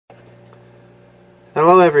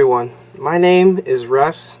Hello everyone, my name is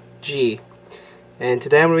Russ G, and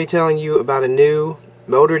today I'm going to be telling you about a new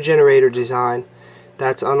motor generator design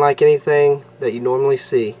that's unlike anything that you normally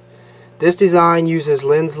see. This design uses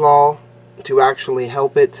Lenz's law to actually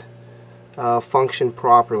help it function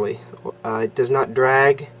properly. It does not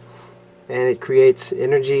drag, and it creates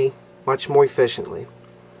energy much more efficiently.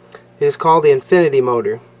 It is called the infinity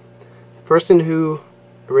motor. The person who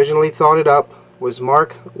originally thought it up was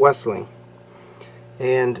Weslingm.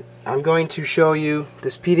 And I'm going to show you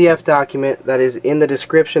this PDF document that is in the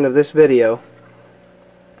description of this video,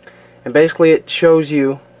 and basically it shows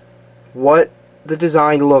you what the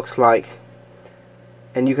design looks like,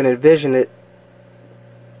 and you can envision it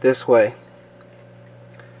this way.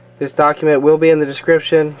 This document will be in the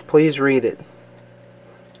description. Please read it.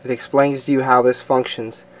 It explains to you how this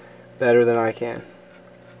functions better than I can.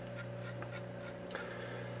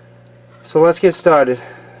 So let's get started.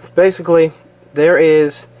 Basically, there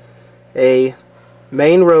is a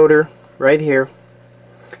main rotor right here,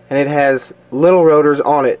 and it has little rotors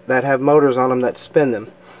on it that have motors on them that spin them,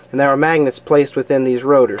 and there are magnets placed within these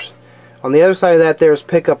rotors. On the other side of that, there's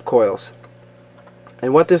pickup coils,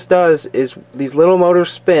 and what this does is these little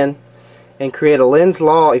motors spin and create a Lenz's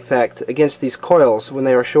law effect against these coils when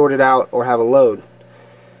they are shorted out or have a load.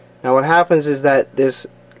 Now what happens is that this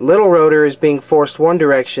little rotor is being forced one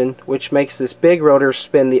direction, which makes this big rotor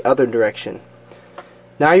spin the other direction.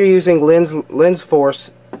 Now you're using Lenz's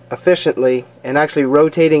force efficiently and actually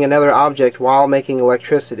rotating another object while making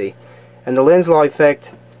electricity. And the Lenz's law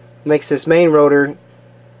effect makes this main rotor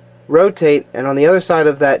rotate, and on the other side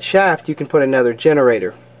of that shaft you can put another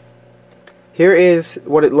generator. Here is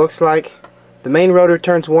what it looks like. The main rotor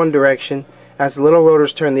turns one direction as the little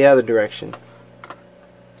rotors turn the other direction.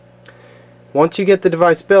 Once you get the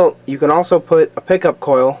device built, you can also put a pickup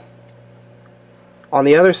coil on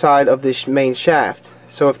the other side of this main shaft.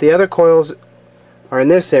 So if the other coils are in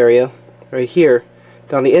this area, right here,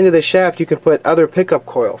 down the end of the shaft you can put other pickup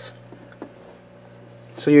coils.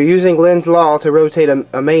 So you're using Lenz's law to rotate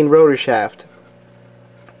a main rotor shaft.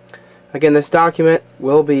 Again, this document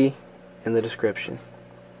will be in the description.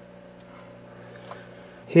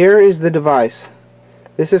 Here is the device.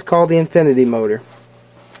 This is called the infinity motor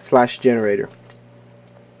 / generator.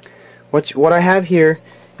 What I have here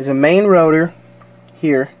is a main rotor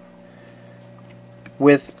here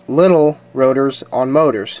with little rotors on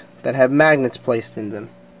motors that have magnets placed in them.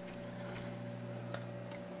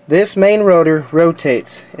 This main rotor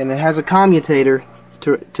rotates, and it has a commutator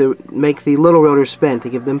to make the little rotors spin, to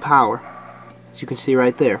give them power, as you can see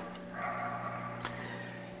right there.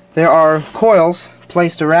 There are coils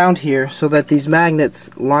placed around here so that these magnets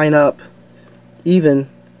line up even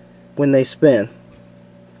when they spin.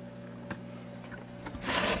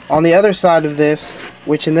 On the other side of this,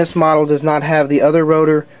 which in this model does not have the other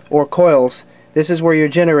rotor or coils, this is where your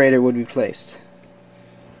generator would be placed.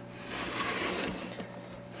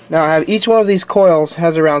 Now I have each one of these coils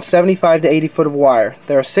has around 75 to 80 foot of wire.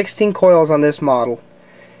 There are 16 coils on this model,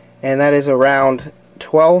 and that is around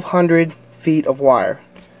 1,200 feet of wire.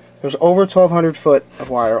 There's over 1,200 foot of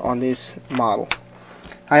wire on this model.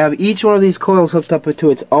 I have each one of these coils hooked up to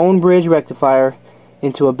its own bridge rectifier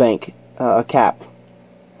into a cap.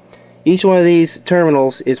 Each one of these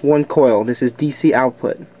terminals is one coil. This is DC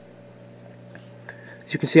output.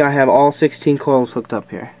 As you can see, I have all 16 coils hooked up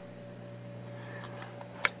here.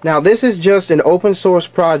 Now this is just an open source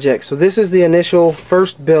project, so this is the initial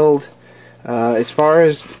first build. As far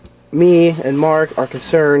as me and Mark are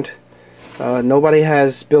concerned, nobody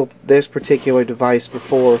has built this particular device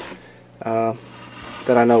before that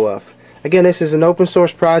I know of. Again, this is an open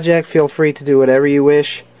source project. Feel free to do whatever you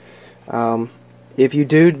wish. If you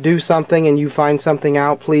do something and you find something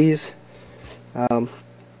out, please,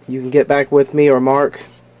 you can get back with me or Mark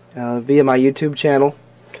via my YouTube channel,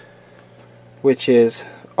 which is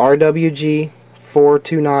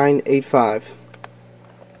RWG42985.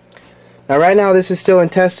 Now right now this is still in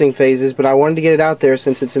testing phases, but I wanted to get it out there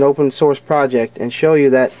since it's an open source project and show you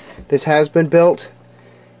that this has been built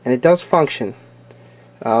and it does function.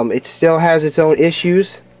 It still has its own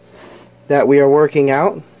issues that we are working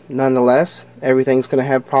out. Nonetheless, everything's going to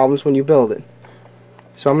have problems when you build it.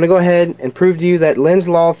 So I'm going to go ahead and prove to you that Lenz's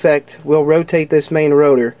law effect will rotate this main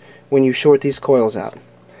rotor when you short these coils out.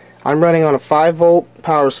 I'm running on a 5-volt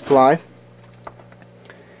power supply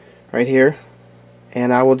right here,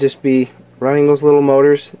 and I will just be running those little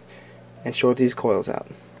motors and short these coils out.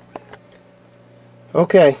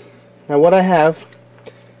 Okay, now what I have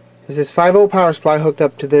is this 5-volt power supply hooked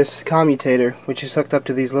up to this commutator, which is hooked up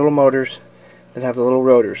to these little motors that have the little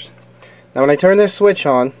rotors. Now when I turn this switch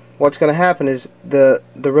on, what's going to happen is the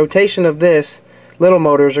rotation of this little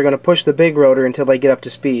motors are going to push the big rotor until they get up to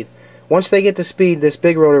speed. Once they get to speed, this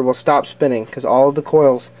big rotor will stop spinning because all of the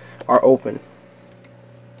coils are open.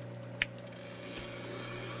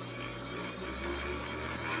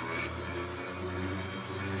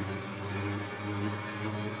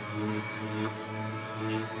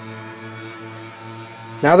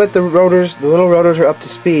 Now that the little rotors are up to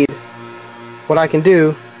speed, what I can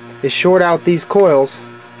do is short out these coils,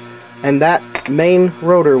 and that main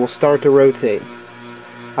rotor will start to rotate.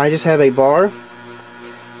 I just have a bar,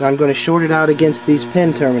 and I'm going to short it out against these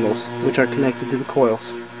pin terminals, which are connected to the coils.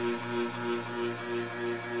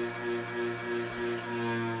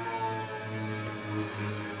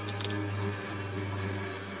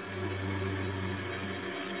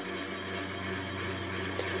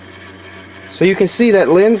 So you can see that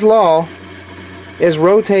Lenz's law is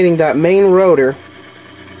rotating that main rotor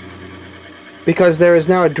because there is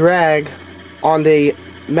now a drag on the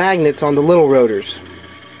magnets on the little rotors.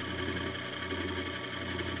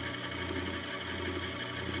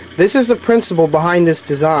 This is the principle behind this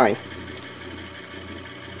design.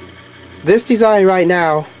 This design right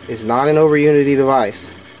now is not an over unity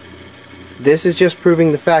device. This is just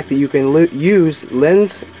proving the fact that you can use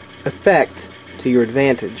Lenz's effect to your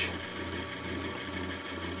advantage.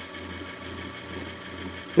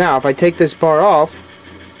 Now, if I take this bar off,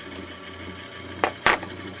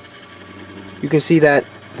 you can see that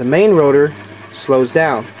the main rotor slows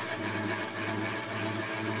down.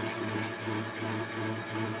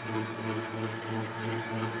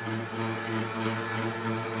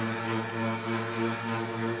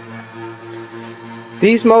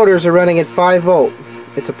 These motors are running at 5 volt.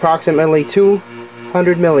 It's approximately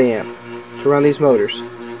 200 milliamp to run these motors.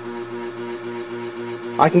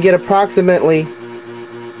 I can get approximately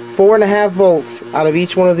 4.5 volts out of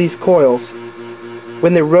each one of these coils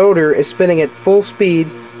when the rotor is spinning at full speed,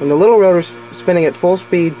 when the little rotor is spinning at full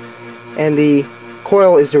speed and the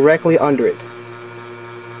coil is directly under it.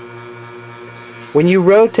 When you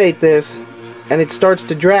rotate this and it starts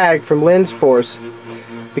to drag from Lenz's force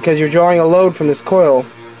because you're drawing a load from this coil,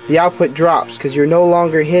 the output drops because you're no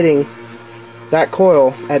longer hitting that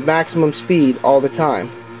coil at maximum speed all the time.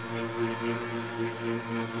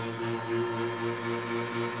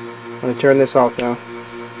 I'm going to turn this off now.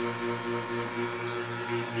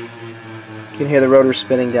 You can hear the rotor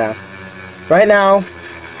spinning down. Right now,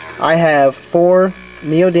 I have 4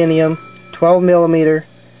 neodymium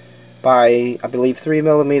 12mm by, I believe,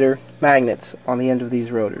 3mm magnets on the end of these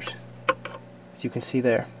rotors, as you can see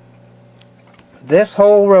there. This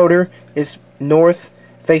whole rotor is north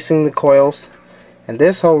facing the coils, and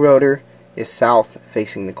this whole rotor is south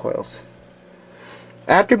facing the coils.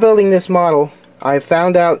 After building this model, I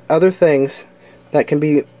found out other things that can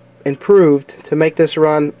be improved to make this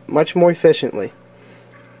run much more efficiently.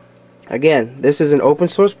 Again, this is an open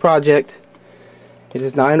source project. It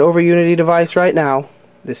is not an over unity device right now.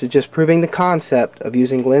 This is just proving the concept of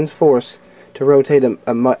using Lenz's force to rotate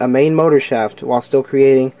a main motor shaft while still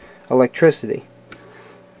creating electricity.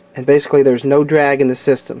 And basically there's no drag in the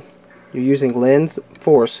system. You're using Lenz's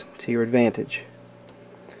force to your advantage.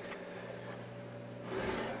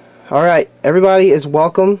 Alright, everybody is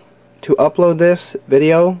welcome to upload this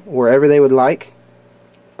video wherever they would like.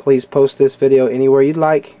 Please post this video anywhere you'd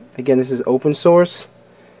like. Again, this is open source,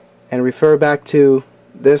 and refer back to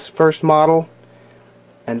this first model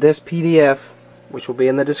and this PDF, which will be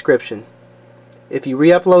in the description. If you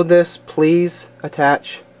re-upload this, please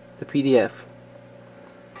attach the PDF.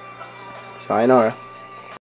 Sayonara.